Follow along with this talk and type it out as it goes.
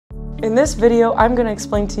In this video, I'm going to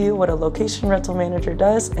explain to you what a location rental manager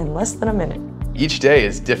does in less than a minute. Each day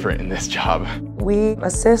is different in this job. We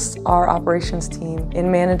assist our operations team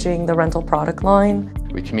in managing the rental product line.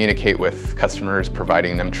 We communicate with customers,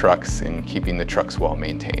 providing them trucks and keeping the trucks well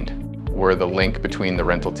maintained. We're the link between the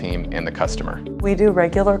rental team and the customer. We do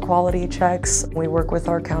regular quality checks. We work with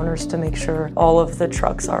our counters to make sure all of the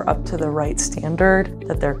trucks are up to the right standard,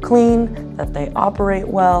 that they're clean, that they operate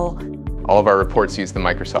well. All of our reports use the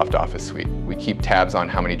Microsoft Office suite. We keep tabs on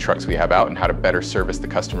how many trucks we have out and how to better service the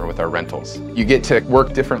customer with our rentals. You get to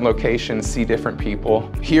work different locations, see different people.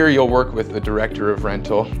 Here you'll work with the director of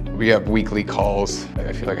rental. We have weekly calls.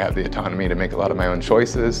 I feel like I have the autonomy to make a lot of my own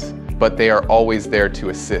choices, but they are always there to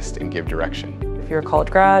assist and give direction. If you're a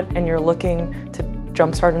college grad and you're looking to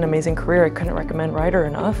jumpstart an amazing career, I couldn't recommend Ryder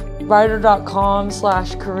enough.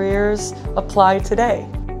 Ryder.com/careers, apply today.